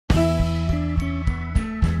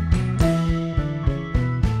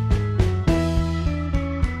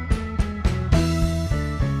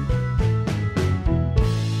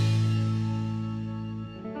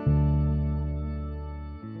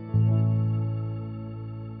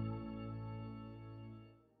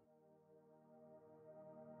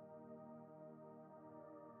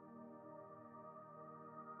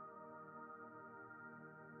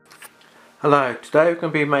Hello, today we're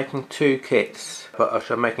going to be making two kits, but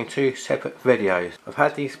I'm making two separate videos. I've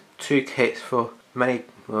had these two kits for many,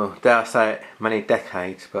 well, dare I say it, many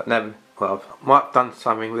decades, but never, well, I might have done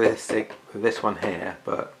something with this one here,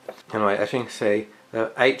 but anyway, as you can see,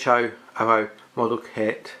 the HO00 model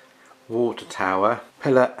kit, water tower,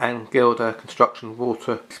 pillar and gilder construction,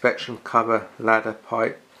 water inspection cover, ladder,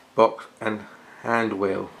 pipe, box and hand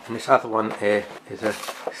wheel. And this other one here is a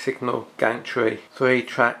signal gantry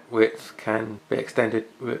 3-track which can be extended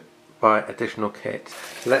by additional kits.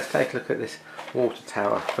 So let's take a look at this water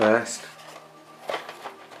tower first.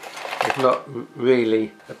 There's not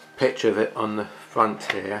really a picture of it on the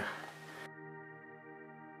front here.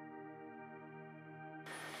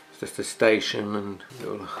 It's just a station and a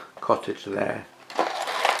little cottage there.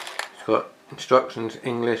 It's got instructions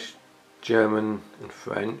English, German and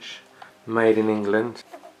French. Made in England.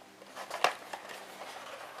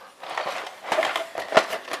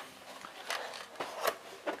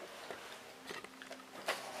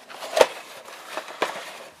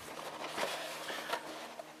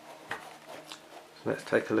 So let's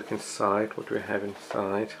take a look inside. What do we have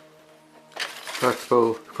inside? First of all,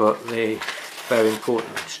 we've got the very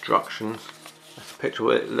important instructions. That's a picture of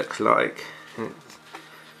what it looks like. It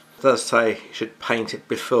does say you should paint it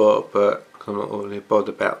before, but I'm not really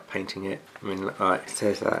bothered about painting it. I mean, like, it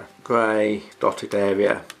says that grey dotted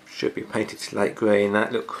area should be painted slate green,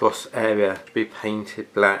 that little cross area should be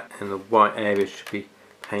painted black, and the white area should be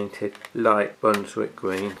painted light Brunswick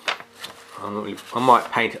green. I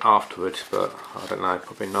might paint it afterwards, but I don't know,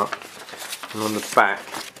 probably not. And on the back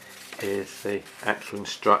is the actual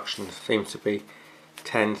instructions. Seems to be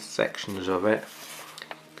 10 sections of it.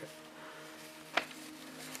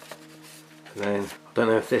 And then, I don't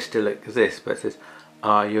know if this still exists, but it says,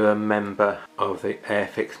 are you a member of the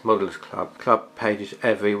Airfix Models Club? Club pages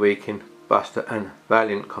every week in Buster and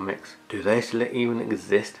Valiant comics. Do they still even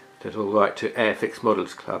exist? Just all right to Airfix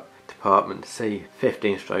Models Club, Department C,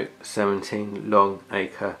 15/17 Long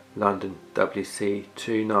Acre, London,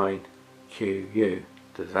 WC29QU.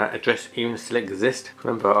 Does that address even still exist?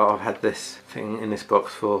 Remember, I've had this thing in this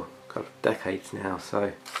box for a couple of decades now,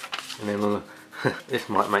 so, and then on the this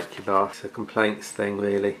might make you laugh. It's a complaints thing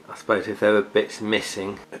really. I suppose if there were bits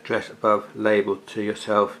missing, address above labelled to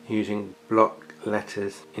yourself using block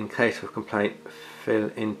letters. In case of complaint, fill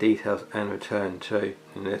in details and return to.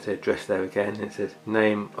 And there's the address there again. It says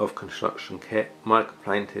name of construction kit. My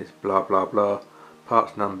complaint is blah blah blah.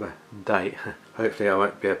 Parts number and date. Hopefully I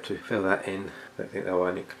won't be able to fill that in. I don't think there were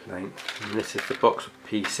any complaints. And this is the box of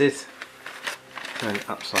pieces. Turn it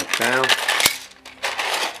upside down.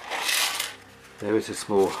 There is a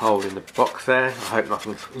small hole in the box there. I hope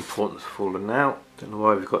nothing important has fallen out. Don't know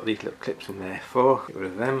why we've got these little clips in there for. Get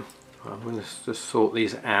rid of them. I'm going to just sort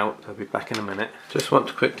these out. I'll be back in a minute. Just want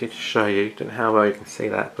to quickly show you, don't know how well you can see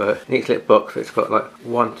that, but in each little box it's got like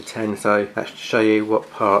 1 to 10, so that's to show you what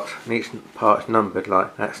part, and each part is numbered.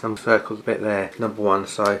 Like that's number circles a bit there, number 1,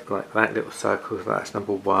 so like that little circle, that's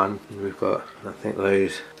number 1, and we've got, I think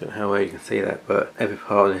those, don't know how well you can see that, but every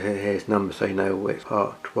part here is numbered, so you know which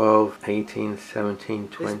part. 12, 18, 17,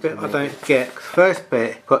 20. This bit I don't get, because the first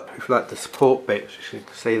bit got like the support bits, which you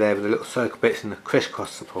can see there with the little circle bits and the crisscross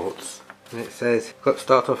supports. And it says, got to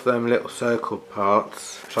start off them little circle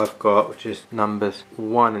parts, which I've got, which is numbers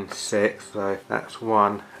 1 and 6, so that's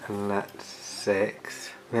 1 and that's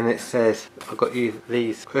 6. Then it says, I've got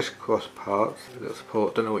these crisscross parts, little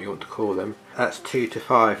support, don't know what you want to call them, that's 2 to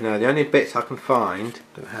 5. Now the only bits I can find,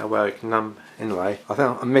 don't know how well you can number, anyway, I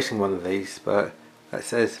think I'm missing one of these, but that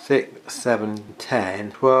says 6, 7,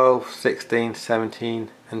 10, 12, 16, 17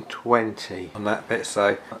 and 20 on that bit,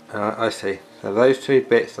 so I see. So those two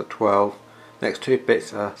bits are 12, next two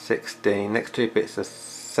bits are 16, next two bits are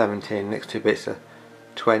 17, next two bits are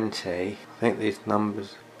 20. I think these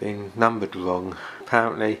numbers have been numbered wrong.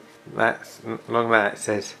 Apparently that's, along that it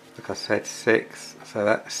says, like I said, 6, so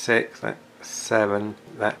that's 6, that's 7,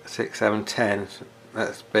 that's 6, 7, 10. So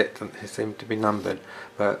that's a bit that seem to be numbered,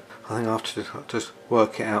 but I think I have to just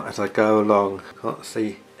work it out as I go along. Can't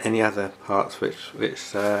see any other parts which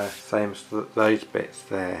same as those bits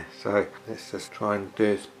there, so let's just try and do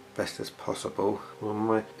as best as possible.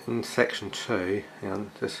 Well, in section 2,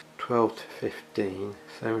 just 12 to 15,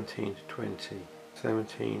 17 to 20,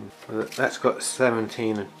 17, well, that's got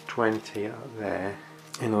 17 and 20 up there.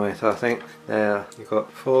 Anyway, so I think there you've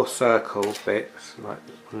got 4 circle bits like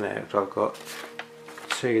on there, which I've got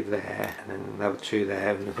 2 there and then another 2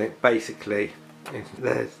 there, and I think basically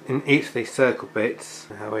there's in each of these circle bits,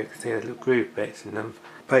 how you can see there's little groove bits in them.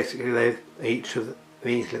 Basically, each of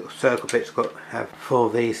these little circle bits got to have 4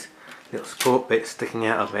 of these little support bits sticking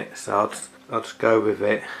out of it. So I'll just go with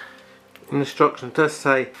it In the instructions it does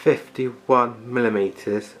say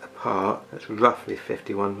 51mm apart. That's roughly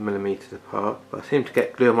 51mm apart. But I seem to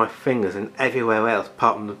get glue on my fingers and everywhere else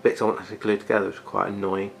apart from the bits I want to glue together, which is quite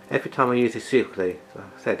annoying. Every time I use this super glue, like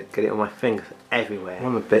I said, get it on my fingers everywhere.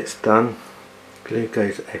 One of the bits done, glue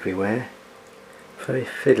goes everywhere. Very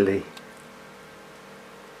fiddly.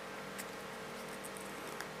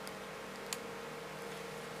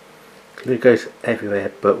 Glue goes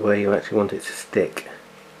everywhere but where you actually want it to stick.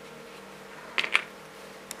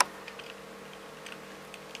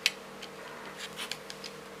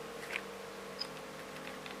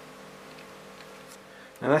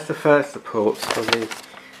 Now that's the first supports for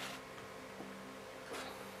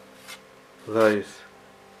those.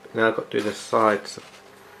 Now I've got to do the side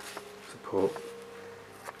support.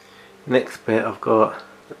 Next bit I've got,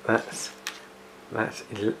 that's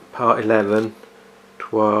part 11,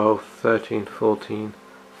 12, 13, 14,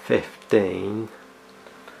 15,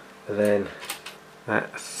 and then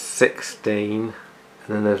that's 16, and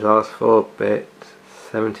then those last 4 bits,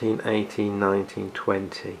 17, 18, 19,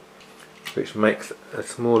 20. Which makes a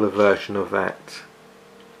smaller version of that.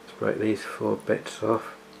 Let's break these 4 bits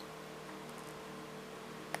off.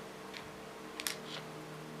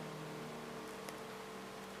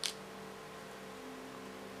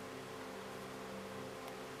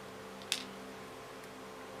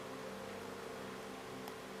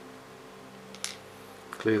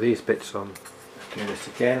 Glue these bits on. Let's do this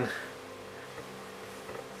again.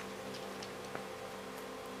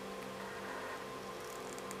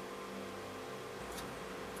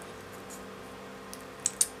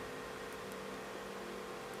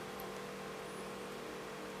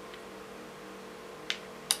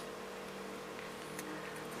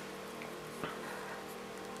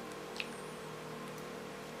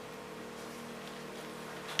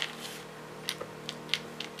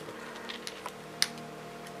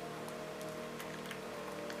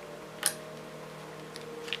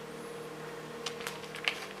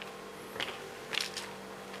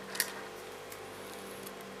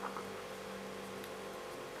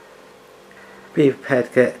 Be prepared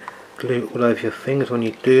to get glue all over your fingers when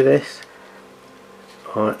you do this.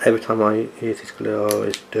 Every time I use this glue I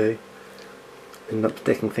always do. End up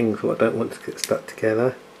sticking things what I don't want to get stuck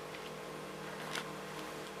together.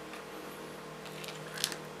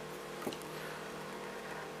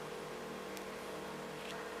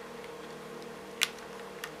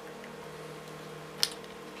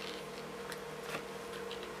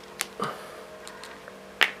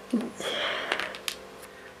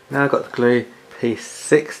 Now I've got the glue piece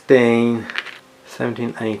 16,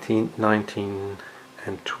 17, 18, 19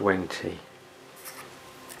 and 20.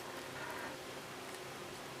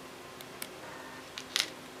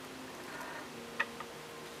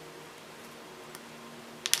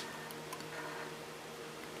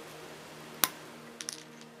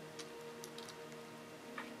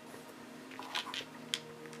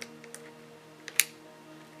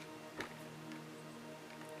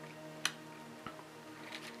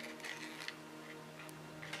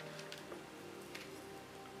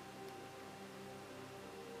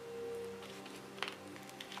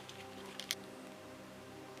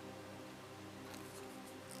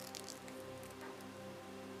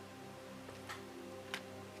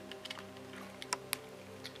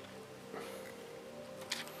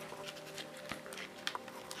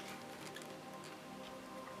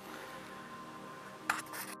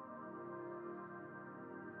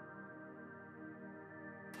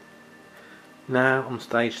 Now on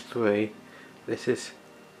stage 3, this is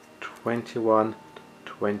 21,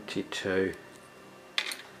 22,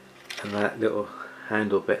 and that little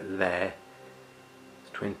handle bit there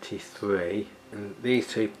is 23, and these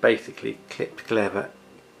two basically clip together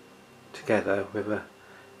with the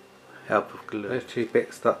help of glue. Those two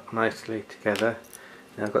bits stuck nicely together.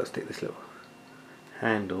 Now I've got to stick this little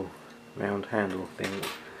handle, round handle thing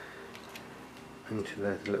into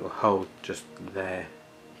the little hole just there.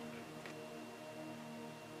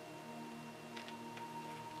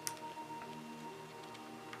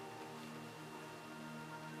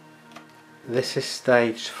 This is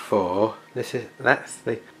stage 4. That's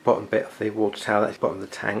the bottom bit of the water tower, that's the bottom of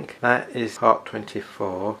the tank. That is part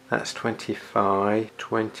 24. That's 25,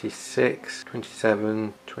 26,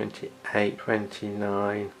 27, 28,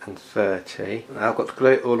 29 and 30. Now I've got to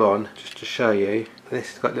glue it all on just to show you.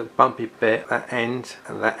 This has got a little bumpy bit at that end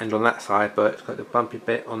and that end on that side, but it's got the bumpy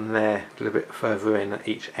bit on there a little bit further in at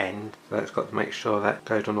each end. So that's got to make sure that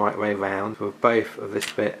goes on the right way round for both of this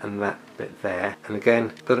bit and that bit there. And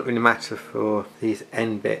again, it doesn't really matter for these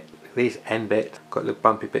end bits. These end bits got little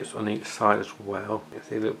bumpy bits on each side as well. You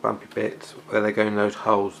see little bumpy bits where they go in those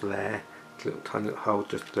holes there little tiny little hole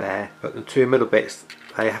just there. But the two middle bits,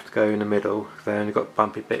 they have to go in the middle. They only got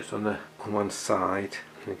bumpy bits on one side.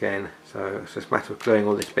 And again, so it's just a matter of gluing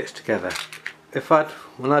all these bits together.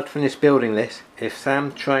 When I'd finished building this, if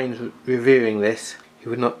Sam Train's reviewing this, he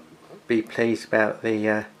would not be pleased about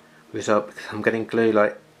the result, because I'm getting glue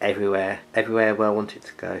like everywhere where I want it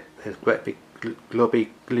to go. There's great big globby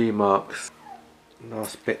glue marks.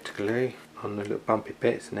 Last bit to glue on the little bumpy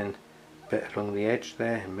bits, and then a bit along the edge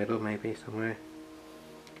there, in the middle maybe somewhere.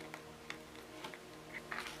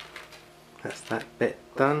 That's that bit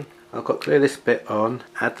done. I've got to glue this bit on,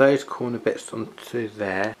 add those corner bits onto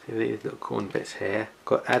there, see these little corner bits here.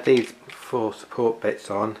 Got to add these 4 support bits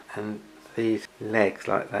on, and these legs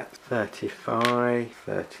like that. 35,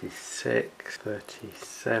 36,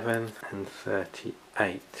 37 and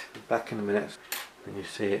 38. Back in a minute and you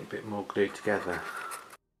see it a bit more glued together.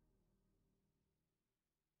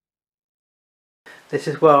 This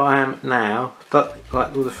is where I am now. Got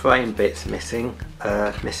like all the frame bits missing.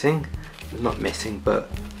 Not missing, but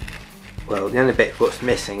well, the only bit what's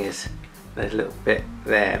missing is there's a little bit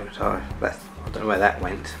there, which I don't know where that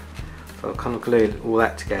went. So I've kind of glued all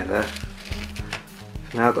that together.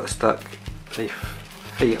 So now I've got to stuck the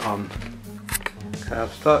feet on. So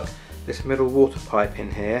I've stuck this middle water pipe in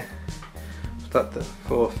here. Stuck the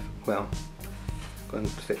fourth, well, I'm going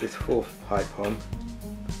to stick this fourth pipe on.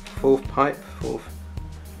 Fourth pipe, fourth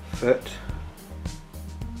foot.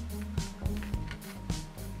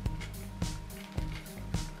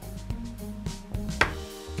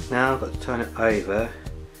 Now I've got to turn it over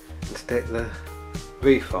and stick the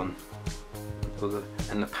roof on,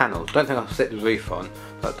 and the panels. Don't think I'll stick the roof on,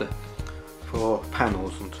 but the 4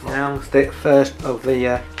 panels on top. Now I'll stick first of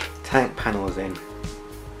the tank panels in.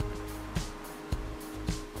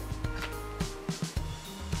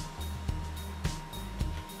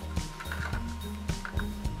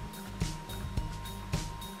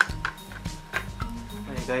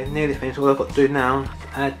 There you go, nearly finished. All I've got to do now is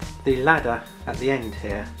add the ladder at the end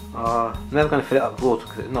here. I'm never going to fill it up with water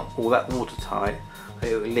because it's not all that watertight.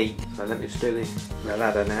 It will leak. So let me just do the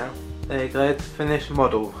ladder now. There you go, the finished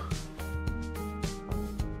model.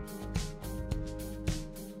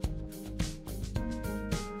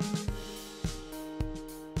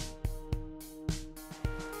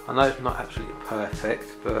 I know it's not absolutely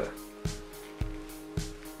perfect, but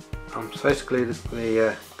I'm supposed to glue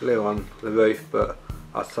the glue on the roof, but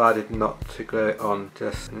I decided not to glue it on.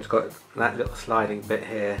 It's got that little sliding bit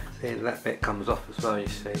here. See, that bit comes off as well, you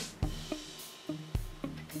see.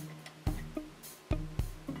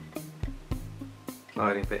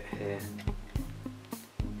 Sliding bit here.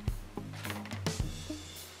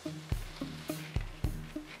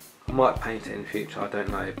 I might paint it in the future, I don't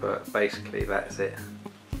know, but basically that's it.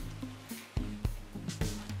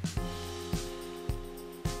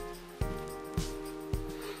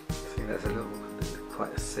 See, there's a little,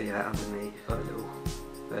 quite see that underneath.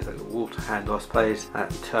 There's a little water handle, I suppose.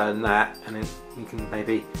 Turn that, and then you can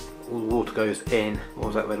maybe all the water goes in, or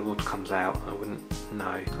is that where the water comes out? I wouldn't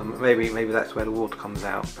know. Maybe that's where the water comes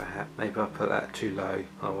out. Perhaps. Maybe I put that too low.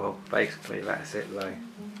 Oh well, basically that's it low.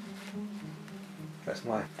 That's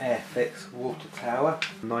my Airfix water tower,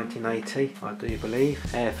 1980 I do believe.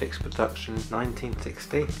 Airfix production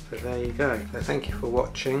 1960. So there you go. So thank you for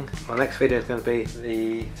watching. My next video is going to be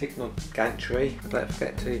the signal gantry. Don't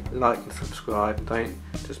forget to like and subscribe. Don't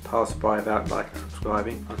just pass by without liking and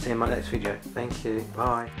subscribing. I'll see you in my next video. Thank you.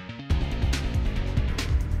 Bye.